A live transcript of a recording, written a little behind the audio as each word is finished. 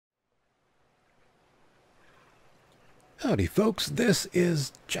Howdy folks, this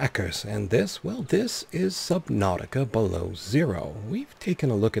is Jackers, and this is Subnautica Below Zero. We've taken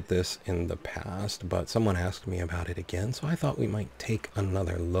a look at this in the past, but someone asked me about it again, so I thought we might take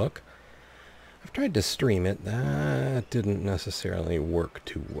another look. I've tried to stream it, that didn't necessarily work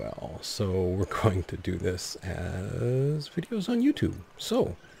too well, so we're going to do this as videos on YouTube.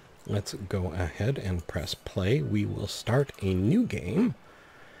 So, let's go ahead and press play. We will start a new game,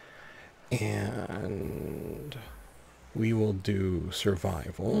 and we will do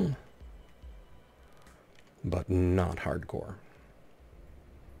survival, but not hardcore.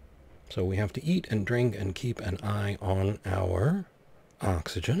 So we have to eat and drink and keep an eye on our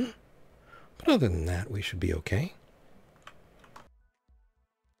oxygen. But other than that, we should be okay.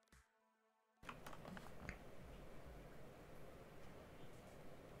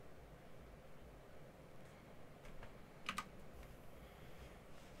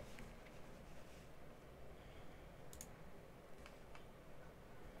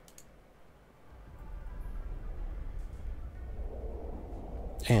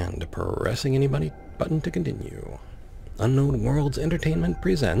 And pressing any button to continue. Unknown Worlds Entertainment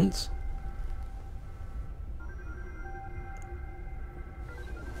presents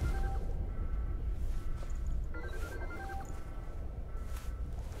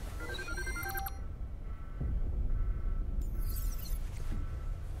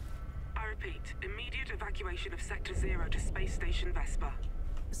I repeat, immediate evacuation of Sector 0 to Space Station Vespa.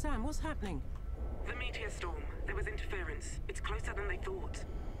 Sam, what's happening? The meteor storm. There was interference. It's closer than they thought.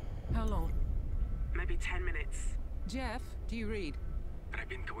 How long? Maybe 10 minutes. Jeff, do you read? I've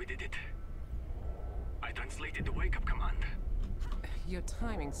been tweeted it. I translated the wake-up command. Your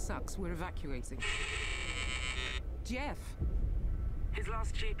timing sucks. We're evacuating. Jeff! His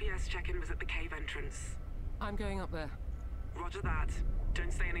last GPS check-in was at the cave entrance. I'm going up there. Roger that.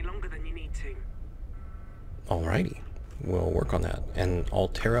 Don't stay any longer than you need to. Alrighty. We'll work on that. And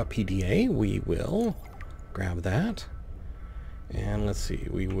Altera PDA, we will grab that. And let's see,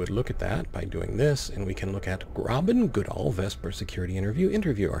 we would look at that by doing this, and we can look at Robin Goodall, Vesper Security Interview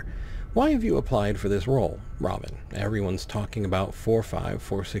Interviewer. Why have you applied for this role, Robin? Everyone's talking about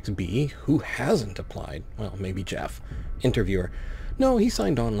 4546B. Who hasn't applied? Well, maybe Jeff. Interviewer. No, he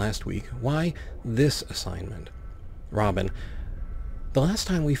signed on last week. Why this assignment? Robin. The last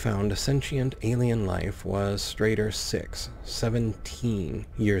time we found a sentient alien life was Strader 6, 17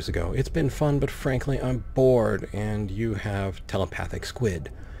 years ago. It's been fun, but frankly, I'm bored, and you have telepathic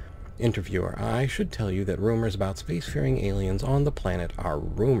squid. Interviewer, I should tell you that rumors about spacefaring aliens on the planet are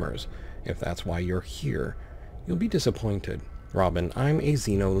rumors. If that's why you're here, you'll be disappointed. Robin, I'm a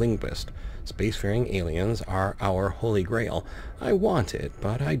xenolinguist. Spacefaring aliens are our holy grail. I want it,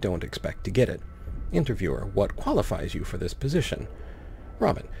 but I don't expect to get it. Interviewer, what qualifies you for this position?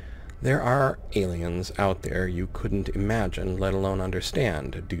 Robin, there are aliens out there you couldn't imagine, let alone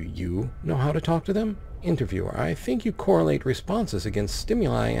understand. Do you know how to talk to them? Interviewer, I think you correlate responses against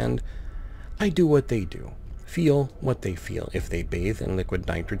stimuli, and I do what they do. Feel what they feel. If they bathe in liquid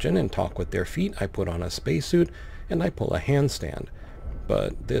nitrogen and talk with their feet, I put on a spacesuit and I pull a handstand.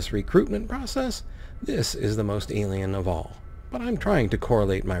 But this recruitment process, this is the most alien of all. But I'm trying to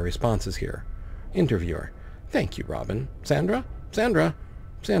correlate my responses here. Interviewer, thank you, Robin. Sandra? Sandra?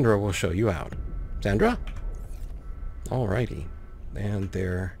 Sandra will show you out. Sandra? Alrighty. And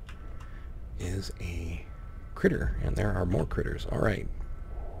there is a critter, and there are more critters. Alright.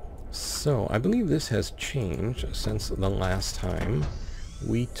 So, I believe this has changed since the last time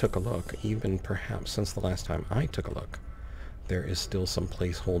we took a look, even perhaps since the last time I took a look. There is still some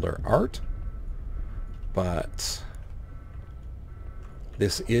placeholder art, but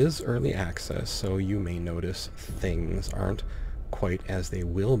this is early access, so you may notice things aren't quite as they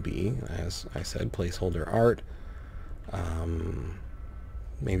will be. As I said, placeholder art,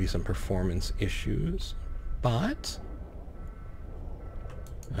 maybe some performance issues, but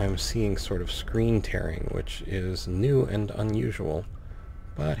I'm seeing sort of screen tearing, which is new and unusual,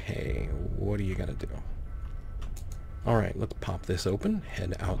 but hey, what are you gonna do? Alright, let's pop this open,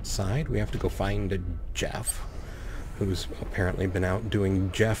 head outside. We have to go find Jeff, who's apparently been out doing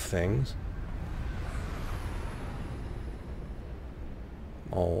Jeff things.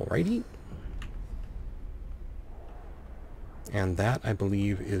 Alrighty. And that, I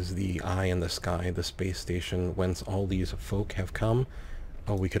believe, is the eye in the sky, the space station, whence all these folk have come.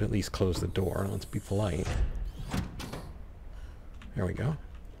 Oh, we could at least close the door. Let's be polite. There we go.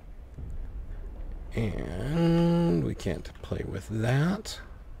 And we can't play with that.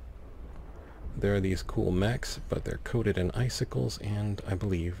 There are these cool mechs, but they're coated in icicles and, I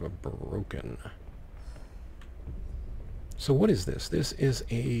believe, broken. So what is this? This is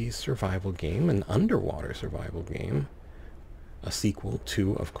a survival game, an underwater survival game. a sequel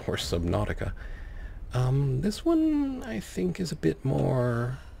to, of course, Subnautica. This one, I think, is a bit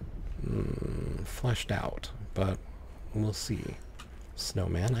more fleshed out, but we'll see.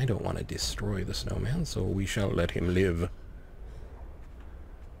 Snowman, I don't want to destroy the snowman, so we shall let him live.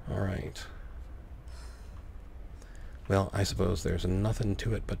 Alright. Well, I suppose there's nothing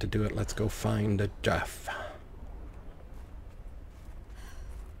to it but to do it. Let's go find Jeff.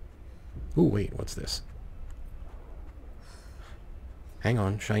 Ooh, wait, what's this? Hang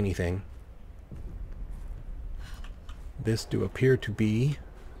on, shiny thing. This do appear to be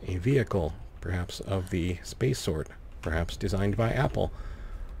a vehicle, perhaps of the space sort, perhaps designed by Apple.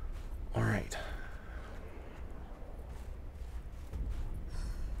 Alright.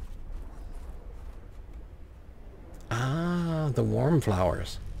 Ah, the warm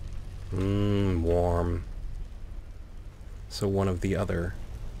flowers. Warm. So one of the other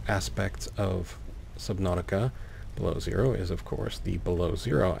aspects of Subnautica Below Zero is, of course, the below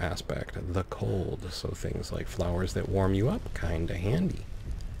zero aspect, the cold. So things like flowers that warm you up, kinda handy.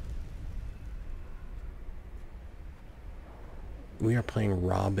 We are playing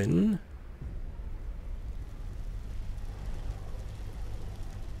Robin.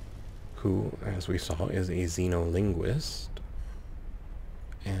 Who, as we saw, is a xenolinguist.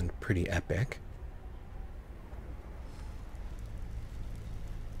 And pretty epic.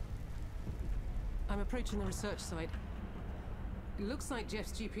 I'm approaching the research site. It looks like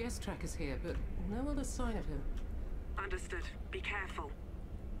Jeff's GPS tracker's here, but no other sign of him. Understood. Be careful.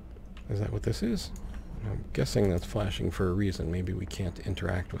 Is that what this is? I'm guessing that's flashing for a reason. Maybe we can't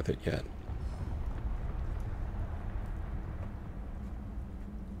interact with it yet.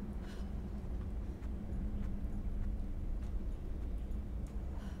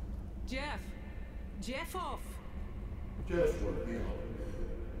 Jeff! Jeff off! Jeff won't be on.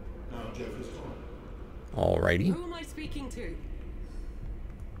 Now Jeff is gone. Alrighty. Who am I speaking to?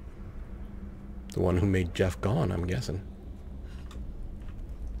 The one who made Jeff gone, I'm guessing.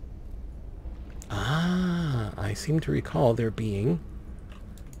 Ah, I seem to recall there being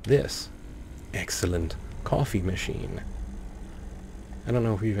this excellent coffee machine. I don't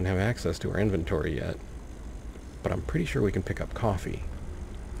know if we even have access to our inventory yet, but I'm pretty sure we can pick up coffee.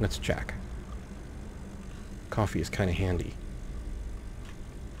 Let's check. Coffee is kind of handy.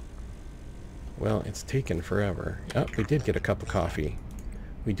 Well, it's taken forever. Oh, we did get a cup of coffee.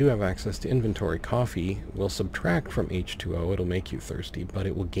 We do have access to inventory. Coffee will subtract from H2O. It'll make you thirsty, but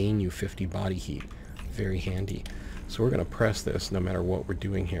it will gain you 50 body heat. Very handy. So we're going to press this no matter what we're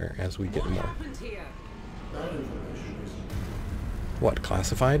doing here as we get more. What happened here? That information is What,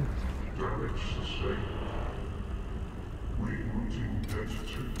 classified? Damage sustained. Rerouting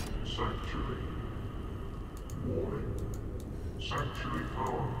entity sanctuary. Warning. Sanctuary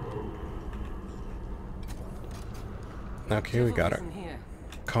power mode. Okay, we got it. Wasn't here.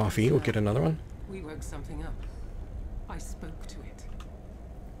 Coffee. We'll get another one. We woke something up. I spoke to it.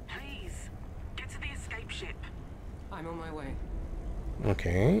 Please, get to the escape ship. I'm on my way.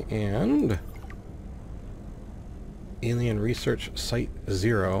 Okay, and Alien Research Site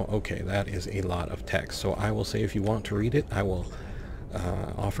 0. Okay, that is a lot of text. So I will say if you want to read it, I will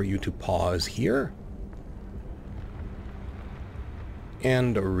offer you to pause here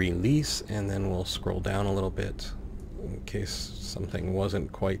and release, and then we'll scroll down a little bit in case something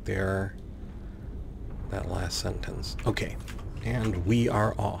wasn't quite there. That last sentence. Okay, and we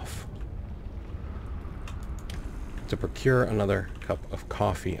are off to procure another cup of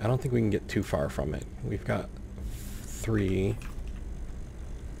coffee. I don't think we can get too far from it. We've got 3.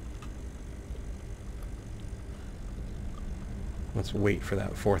 Let's wait for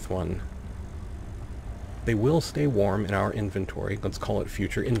that 4th one. They will stay warm in our inventory. Let's call it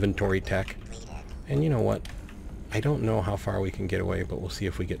future inventory tech. And you know what? I don't know how far we can get away, but we'll see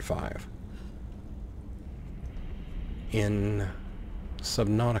if we get 5. In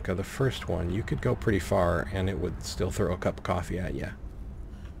Subnautica, the first one, you could go pretty far and it would still throw a cup of coffee at you.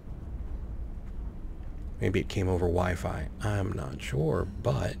 Maybe it came over Wi-Fi. I'm not sure,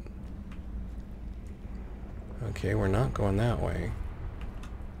 but... Okay, we're not going that way.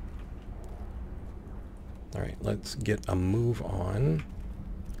 Alright, let's get a move on.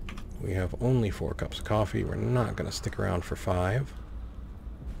 We have only 4 cups of coffee. We're not going to stick around for 5.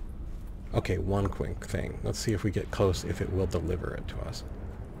 Okay, one quick thing. Let's see if we get close, if it will deliver it to us.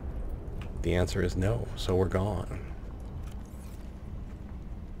 The answer is no, so we're gone.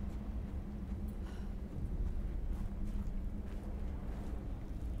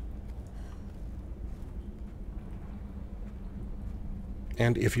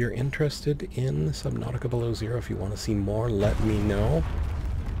 And if you're interested in Subnautica Below Zero, if you want to see more, let me know.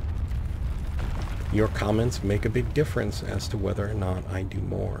 your comments make a big difference as to whether or not I do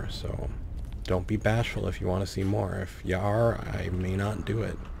more. So don't be bashful if you want to see more. If you are, I may not do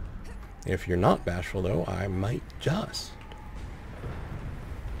it. If you're not bashful, though, I might just.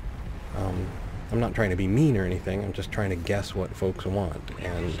 I'm not trying to be mean or anything. I'm just trying to guess what folks want.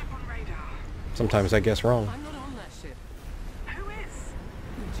 And sometimes I guess wrong. I'm not on that ship. Who is?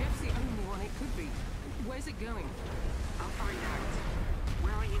 Jeff's the only one it could be. Where's it going? I'll find out.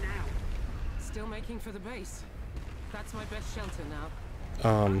 Where are you now? Still making for the base. That's my best shelter now. Okay,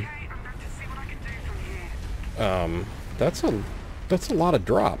 I'm going to see what I can do from here. That's a lot of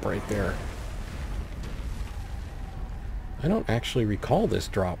drop right there. I don't actually recall this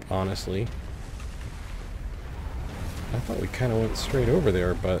drop, honestly. I thought we kind of went straight over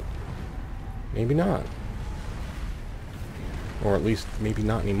there, but maybe not. Or at least maybe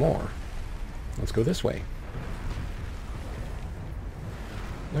not anymore. Let's go this way.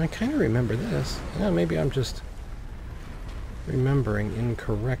 Now I kind of remember this. Yeah, maybe I'm just remembering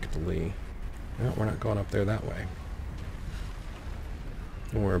incorrectly. No, we're not going up there that way.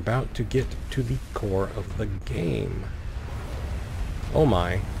 And we're about to get to the core of the game. Oh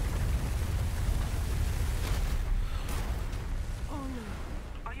my. Oh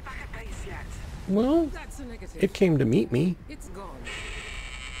no. Are you back at base yet? Well, That's a negative. it came to meet me. It's gone.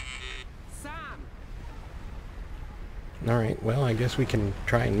 Sam! Alright, well, I guess we can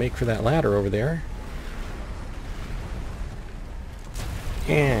try and make for that ladder over there.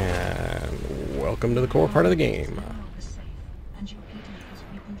 And welcome to the core part of the game. Was safe, and your PD was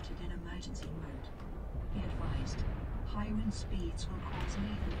rebooted in emergency mode. Be advised, high wind speeds will cause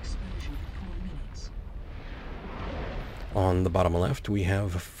lethal explosion in 4 minutes. On the bottom left, we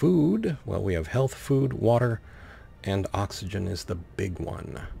have food. Well, we have health, food, water, and oxygen is the big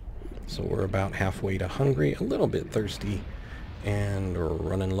one. So we're about halfway to hungry, a little bit thirsty, and we're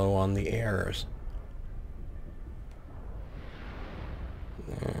running low on the airs.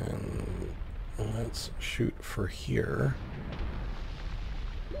 And let's shoot for here.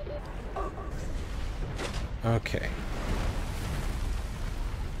 Okay.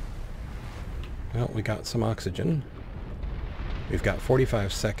 Well, we got some oxygen. We've got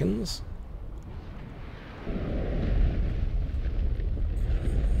 45 seconds.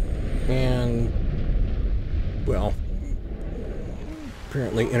 And, well,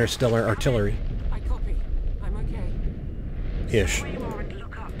 apparently interstellar artillery. I copy. I'm okay. Ish. Where you are and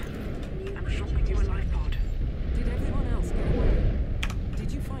look up. I'm dropping you a life pod. Did everyone else get away?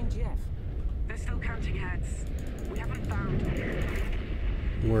 Did you find Jeff? They're still counting heads. We haven't found.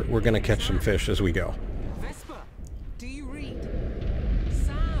 We're gonna catch some fish as we go. Vesper, do you read?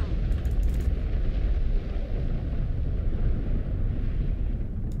 Sam!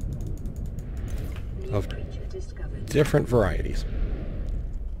 Of Creature discovered. different varieties.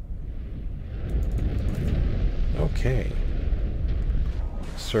 Okay.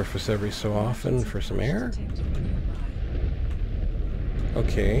 Surface every so often for some air.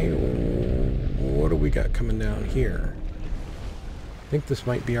 Okay, what do we got coming down here? I think this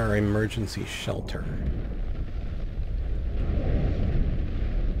might be our emergency shelter.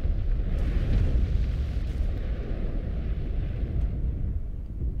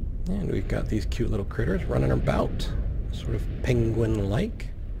 And we've got these cute little critters running about, sort of penguin-like.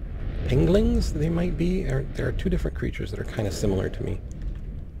 Penguins, they might be. There are two different creatures that are kind of similar to me.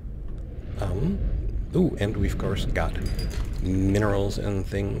 Ooh, and we've of course got minerals and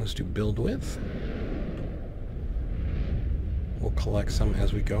things to build with. We'll collect some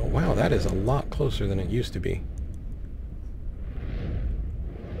as we go. Wow, that is a lot closer than it used to be.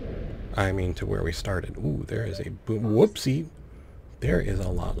 I mean, to where we started. Ooh, there is a boom. Whoopsie. There is a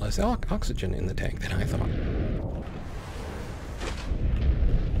lot less oxygen in the tank than I thought.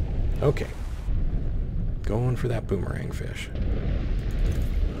 Okay. Going for that boomerang fish.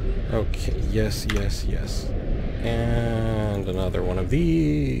 Okay, yes, yes, yes. And another one of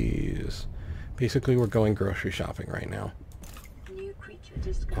these. Basically, we're going grocery shopping right now. New creature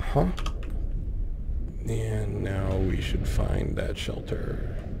discovered. Uh-huh. And now we should find that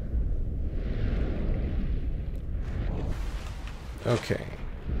shelter. Okay.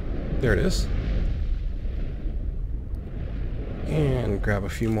 There it is. And grab a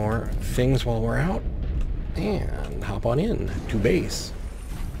few more things while we're out. And hop on in to base.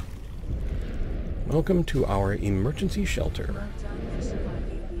 Welcome to our emergency shelter. Well done for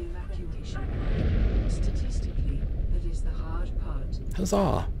surviving the evacuation. Statistically, that is the hard part.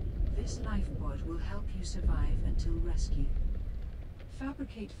 Huzzah! This life pod will help you survive until rescue.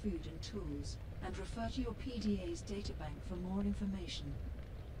 Fabricate food and tools, and refer to your PDA's databank for more information.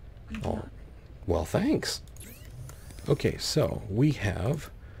 Good Oh, luck. well, thanks. Okay, so we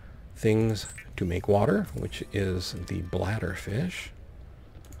have things to make water, which is the bladderfish.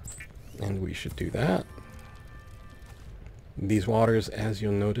 And we should do that. These waters, as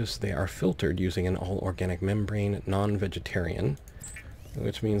you'll notice, they are filtered using an all-organic membrane, non-vegetarian,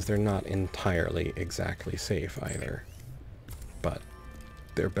 which means they're not entirely exactly safe either. But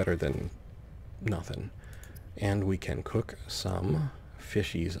they're better than nothing. And we can cook some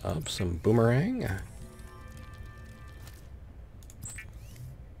fishies up, some boomerang.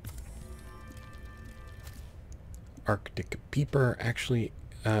 Arctic peeper. Actually,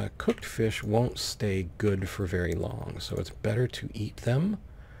 cooked fish won't stay good for very long, so it's better to eat them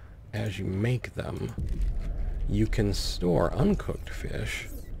as you make them. You can store uncooked fish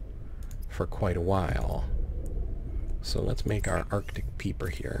for quite a while. So let's make our Arctic peeper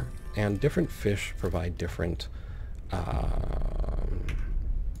here. And different fish provide different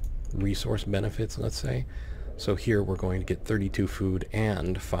resource benefits, let's say. So here we're going to get 32 food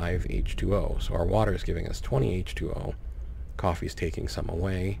and 5 H2O. So our water is giving us 20 H2O. Coffee's taking some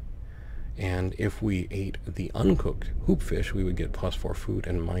away. And if we ate the uncooked hoopfish, we would get +4 food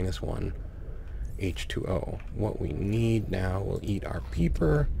and -1 H2O. What we need now, we'll eat our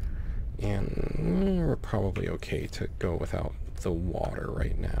peeper, and we're probably okay to go without the water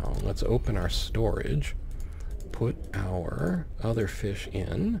right now. Let's open our storage, put our other fish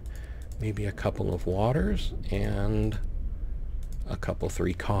in, maybe a couple of waters, and a couple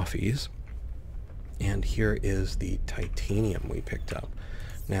 3 coffees. And here is the titanium we picked up.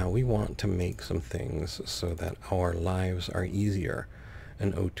 Now we want to make some things so that our lives are easier.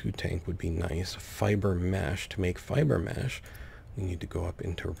 An O2 tank would be nice. Fiber mesh. To make fiber mesh, we need to go up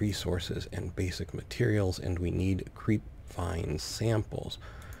into resources and basic materials, and we need creep vine samples.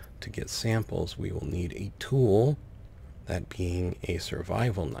 To get samples, we will need a tool, that being a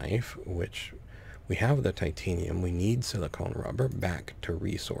survival knife, which we have the titanium. We need silicone rubber. Back to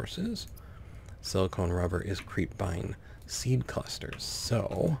resources. Silicone rubber is creep vine seed clusters.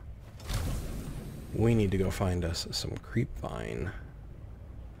 So we need to go find us some creep vine.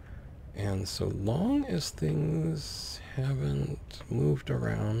 And so long as things haven't moved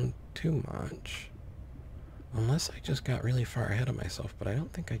around too much, unless I just got really far ahead of myself, but I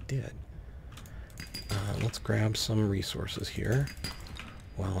don't think I did. Let's grab some resources here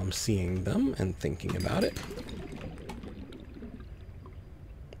while I'm seeing them and thinking about it.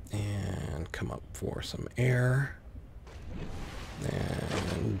 And come up for some air.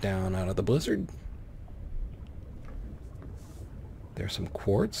 And down out of the blizzard. There's some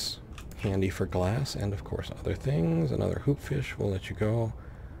quartz, handy for glass, and of course other things. Another hoopfish, we'll let you go.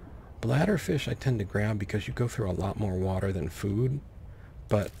 Bladderfish I tend to grab because you go through a lot more water than food.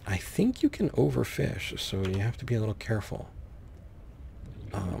 But I think you can overfish, so you have to be a little careful.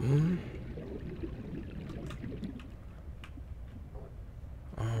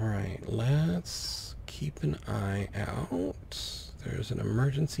 Alright, let's keep an eye out. There's an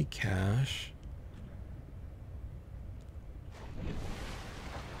emergency cache.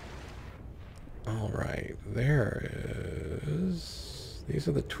 Alright, there is... These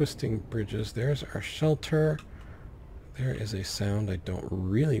are the twisting bridges. There's our shelter. There is a sound I don't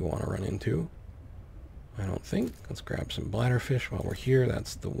really want to run into. I don't think. Let's grab some bladderfish while we're here.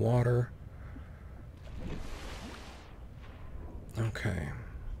 That's the water. Okay.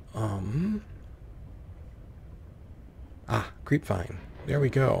 Creep vine. There we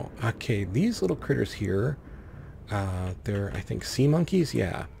go. Okay, these little critters here, they're, I think, sea monkeys?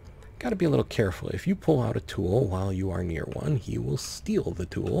 Yeah. Gotta be a little careful. If you pull out a tool while you are near one, he will steal the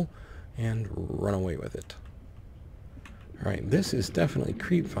tool and run away with it. Alright, this is definitely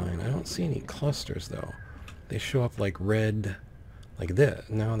creep vine. I don't see any clusters, though. They show up like red, like this.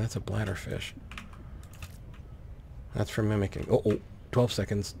 No, that's a bladderfish. That's for mimicking. Oh, 12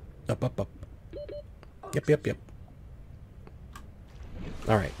 seconds. Up, up, up. Yep.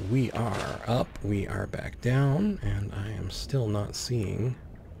 Alright, we are up. We are back down. And I am still not seeing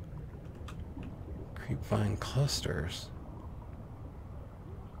creep vine clusters.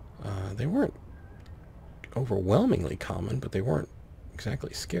 They weren't overwhelmingly common, but they weren't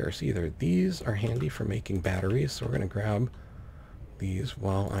exactly scarce either. These are handy for making batteries, so we're going to grab these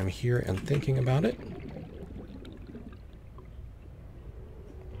while I'm here and thinking about it.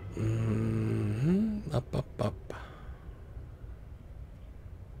 Up.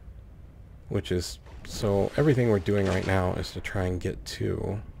 Which is, so everything we're doing right now is to try and get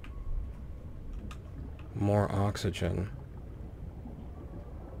to more oxygen.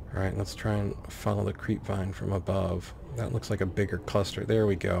 Alright, let's try and follow the creep vine from above. That looks like a bigger cluster. There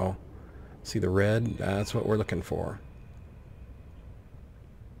we go. See the red? That's what we're looking for.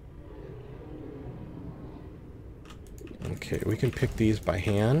 Okay, we can pick these by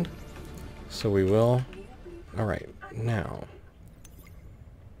hand. So we will. Alright, now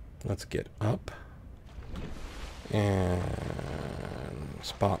let's get up and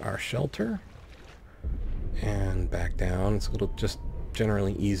spot our shelter and back down. It's a little just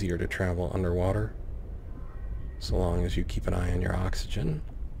generally easier to travel underwater so long as you keep an eye on your oxygen.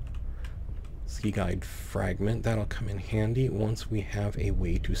 Ski guide fragment, that'll come in handy once we have a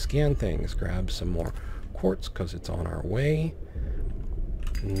way to scan things. Grab some more quartz because it's on our way.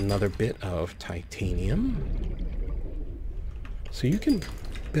 Another bit of titanium. So you can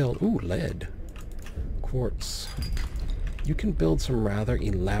build, ooh, lead. Quartz. You can build some rather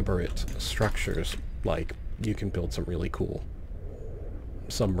elaborate structures, like you can build some really cool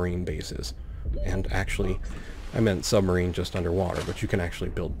submarine bases. And actually, I meant submarine just underwater, but you can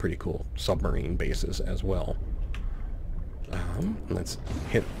actually build pretty cool submarine bases as well. Let's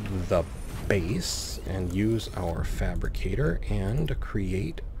hit the base and use our fabricator and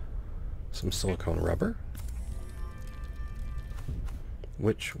create some silicone rubber,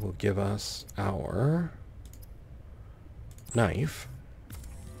 which will give us our knife.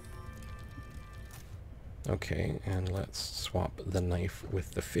 Okay, and let's swap the knife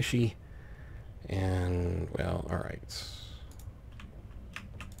with the fishy. And, well, alright.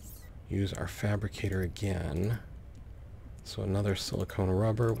 Use our fabricator again. So another silicone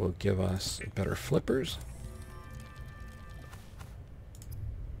rubber will give us better flippers.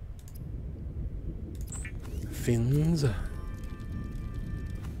 Fins.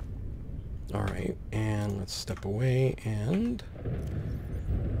 Alright, and let's step away and...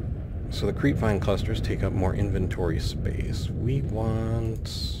 So the creep vine clusters take up more inventory space. We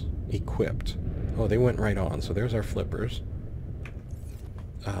want equipped. Oh, they went right on, so there's our flippers.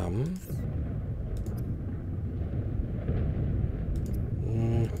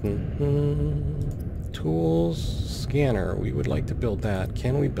 Tools, scanner, we would like to build that.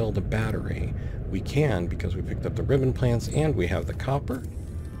 Can we build a battery? We can, because we picked up the ribbon plants and we have the copper.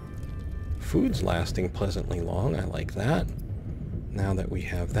 Food's lasting pleasantly long, I like that. Now that we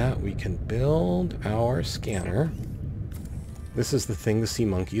have that, we can build our scanner. This is the thing the sea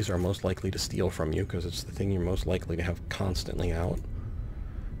monkeys are most likely to steal from you, because it's the thing you're most likely to have constantly out.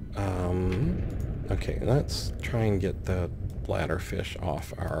 Okay, let's try and get the bladderfish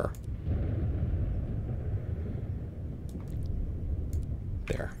off our...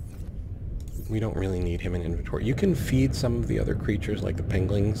 There. We don't really need him in inventory. You can feed some of the other creatures, like the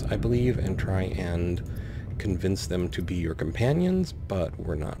penguins, I believe, and try and convince them to be your companions, but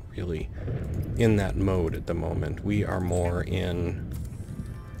we're not really in that mode at the moment. We are more in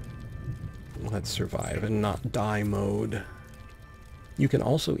let's survive and not die mode. You can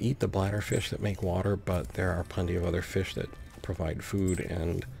also eat the bladderfish that make water, but there are plenty of other fish that provide food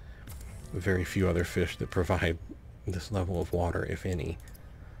and very few other fish that provide this level of water, if any.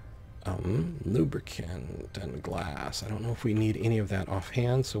 Lubricant and glass. I don't know if we need any of that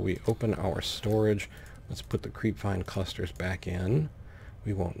offhand, so we open our storage. Let's put the creep vine clusters back in.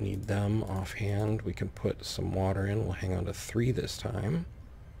 We won't need them offhand. We can put some water in. We'll hang on to 3 this time.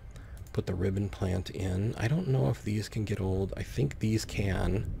 Put the ribbon plant in. I don't know if these can get old. I think these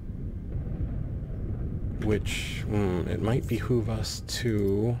can. Which, it might behoove us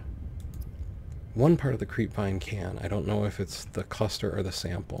to... One part of the creep vine can. I don't know if it's the cluster or the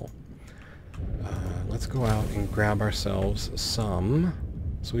sample. Let's go out and grab ourselves some.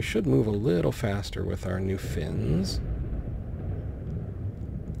 So we should move a little faster with our new fins.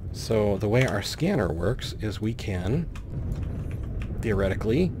 So the way our scanner works is we can,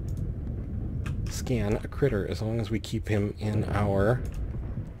 theoretically, scan a critter as long as we keep him in our...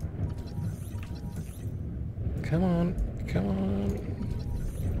 Come on, come on.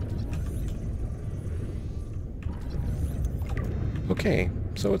 Okay,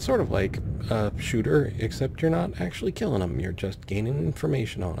 so it's sort of like a shooter, except you're not actually killing them. You're just gaining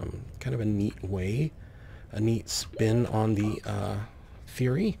information on them. Kind of a neat way, a neat spin on the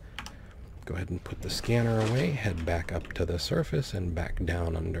theory. Go ahead and put the scanner away, head back up to the surface and back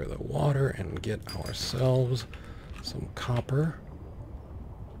down under the water and get ourselves some copper.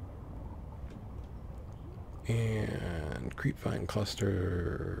 And creep vine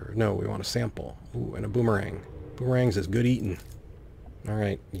cluster... No, we want a sample. Ooh, and a boomerang. Boomerangs is good eating.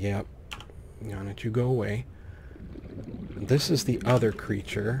 Alright, yep. Why don't you go away? This is the other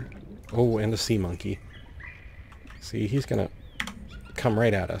creature. Oh, and a sea monkey. See, he's gonna come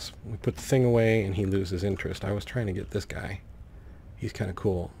right at us. We put the thing away and he loses interest. I was trying to get this guy. He's kind of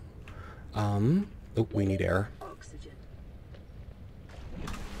cool. Oh, we need air.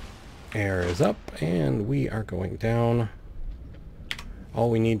 Air is up and we are going down. All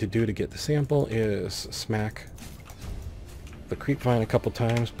we need to do to get the sample is smack the creep vine a couple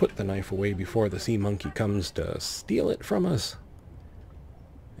times, put the knife away before the sea monkey comes to steal it from us,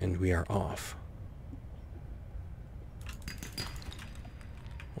 and we are off.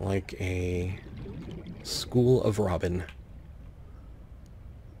 Like a school of robin.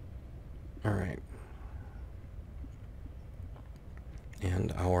 Alright.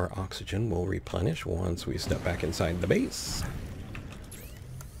 And our oxygen will replenish once we step back inside the base.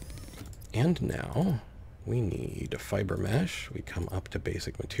 And now we need a fiber mesh. We come up to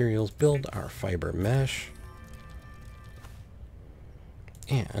basic materials, build our fiber mesh.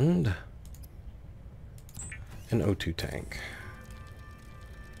 And an O2 tank.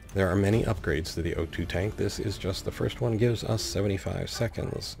 There are many upgrades to the O2 tank. This is just the first one, gives us 75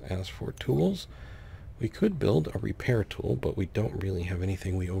 seconds. As for tools, we could build a repair tool, but we don't really have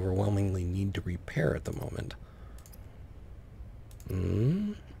anything we overwhelmingly need to repair at the moment.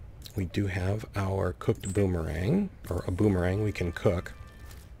 We do have our cooked boomerang, or a boomerang we can cook.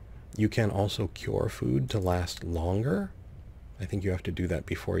 You can also cure food to last longer. I think you have to do that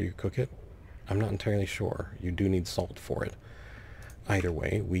before you cook it. I'm not entirely sure. You do need salt for it. Either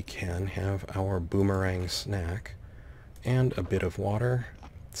way, we can have our boomerang snack and a bit of water.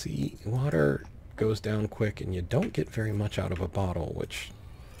 See, water goes down quick and you don't get very much out of a bottle, which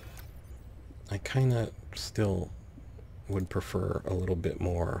I kind of still would prefer a little bit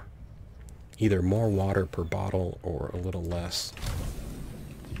more, either more water per bottle or a little less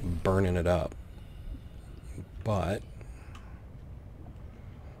burning it up. But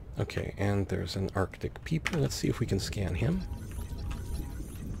okay, and there's an Arctic peeper. Let's see if we can scan him.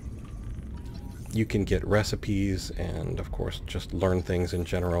 You can get recipes and, of course, just learn things in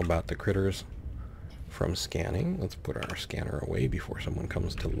general about the critters from scanning. Let's put our scanner away before someone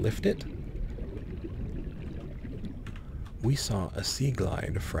comes to lift it. We saw a sea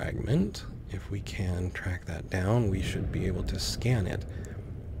glide fragment. If we can track that down, we should be able to scan it.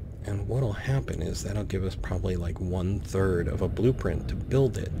 And what'll happen is that'll give us probably like 1/3 of a blueprint to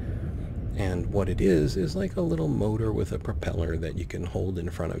build it. And what it is like a little motor with a propeller that you can hold in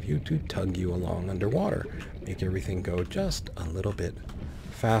front of you to tug you along underwater. Make everything go just a little bit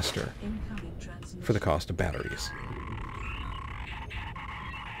faster for the cost of batteries.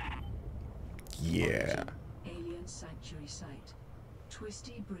 Yeah. Alien sanctuary site.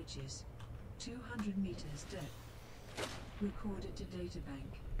 Twisty bridges. 200 meters depth. Recorded to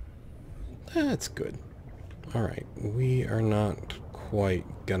databank. That's good. Alright, we are not quite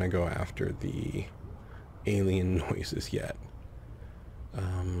gonna go after the alien noises yet.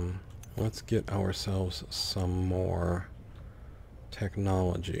 Let's get ourselves some more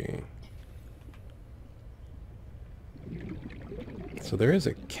technology. So there is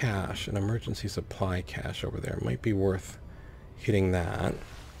a cache, an emergency supply cache over there. It might be worth hitting that.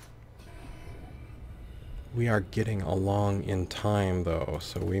 We are getting along in time though,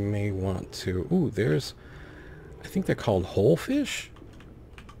 so we may want to... Ooh, there's... I think they're called whole fish,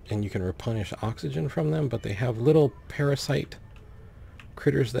 and you can replenish oxygen from them, but they have little parasite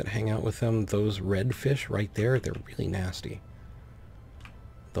critters that hang out with them. Those red fish right there, they're really nasty.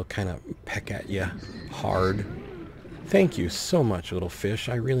 They'll kind of peck at you hard. Thank you so much, little fish.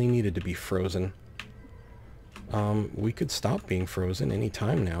 I really needed to be frozen. We could stop being frozen any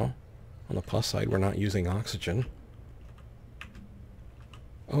time now. On the plus side, we're not using oxygen.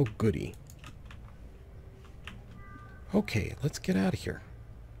 Oh, goody. Okay, let's get out of here.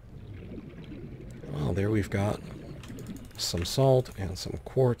 Well, there we've got some salt and some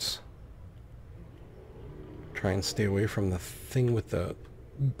quartz. Try and stay away from the thing with the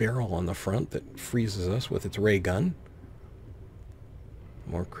barrel on the front that freezes us with its ray gun.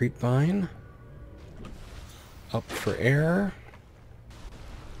 More creep vine. Up for air.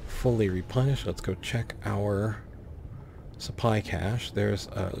 Fully replenished. Let's go check our supply cache. There's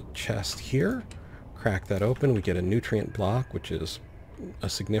a chest here. Crack that open. We get a nutrient block, which is a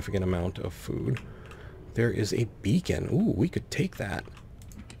significant amount of food. There is a beacon. Ooh, we could take that.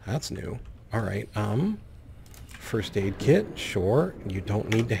 That's new. Alright, first aid kit. Sure. You don't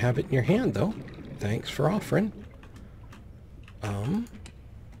need to have it in your hand, though. Thanks for offering.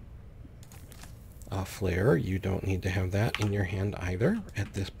 A flare. You don't need to have that in your hand either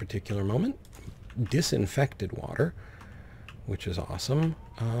at this particular moment. Disinfected water, which is awesome.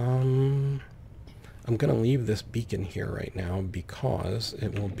 I'm going to leave this beacon here right now because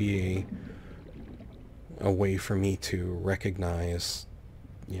it will be a way for me to recognize,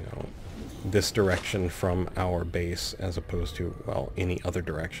 you know, this direction from our base as opposed to, well, any other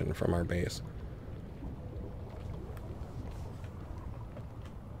direction from our base.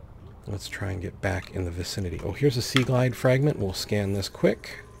 Let's try and get back in the vicinity. Oh, here's a sea glide fragment. We'll scan this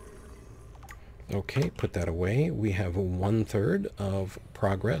quick. Okay, put that away. We have 1/3 of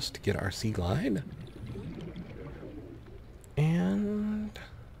progress to get our Sea Glide. And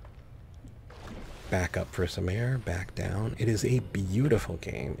back up for some air, back down. It is a beautiful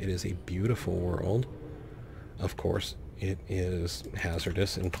game. It is a beautiful world. Of course, it is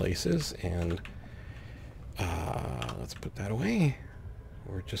hazardous in places, and let's put that away.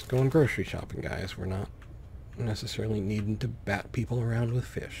 We're just going grocery shopping, guys. We're not necessarily needing to bat people around with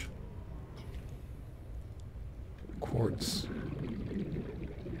fish. Quartz.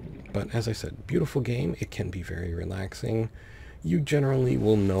 But as I said, beautiful game. It can be very relaxing. You generally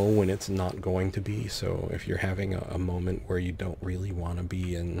will know when it's not going to be, so if you're having a moment where you don't really want to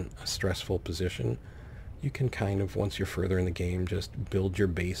be in a stressful position, you can kind of, once you're further in the game, just build your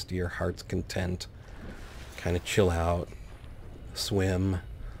base to your heart's content, kind of chill out, swim,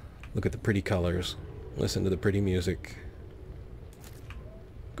 look at the pretty colors, listen to the pretty music.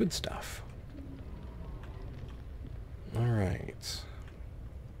 Good stuff. Alright.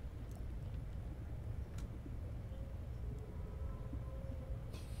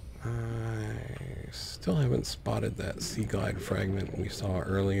 I still haven't spotted that Sea Glide fragment we saw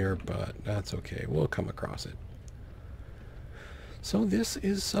earlier, but that's okay. We'll come across it. So this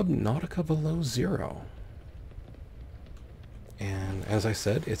is Subnautica Below Zero. And as I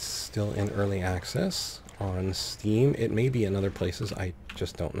said, it's still in early access on Steam. It may be in other places, I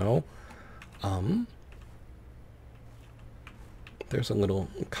just don't know. There's a little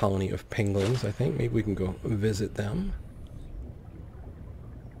colony of penguins, I think. Maybe we can go visit them.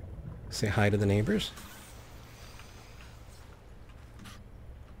 Say hi to the neighbors.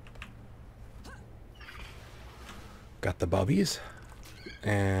 Got the bubbies.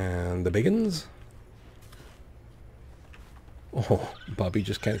 And the biggins. Oh, Bubby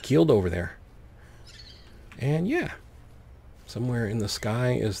just kind of keeled over there. And yeah. Somewhere in the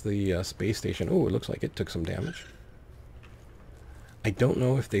sky is the space station. Oh, it looks like it took some damage. I don't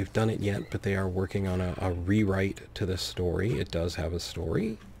know if they've done it yet, but they are working on a rewrite to the story. It does have a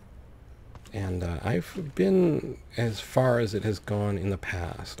story. And I've been as far as it has gone in the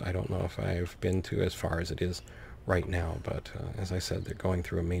past. I don't know if I've been to as far as it is right now, but as I said, they're going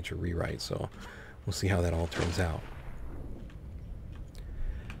through a major rewrite, so we'll see how that all turns out.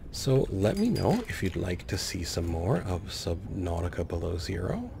 So let me know if you'd like to see some more of Subnautica Below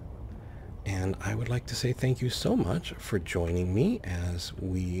Zero. And I would like to say thank you so much for joining me as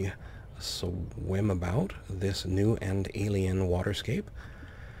we swim about this new and alien waterscape.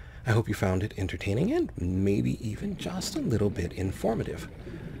 I hope you found it entertaining and maybe even just a little bit informative.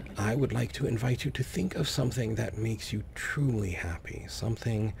 I would like to invite you to think of something that makes you truly happy,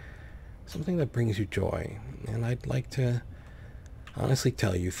 something that brings you joy. And I'd like to honestly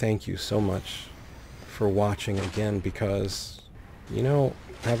tell you thank you so much for watching again, because, you know,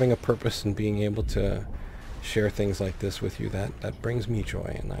 having a purpose and being able to share things like this with you, that brings me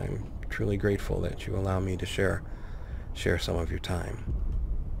joy, and I'm truly grateful that you allow me to share some of your time.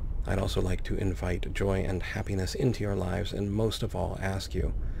 I'd also like to invite joy and happiness into your lives, and most of all ask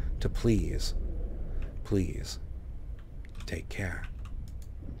you to please, please take care.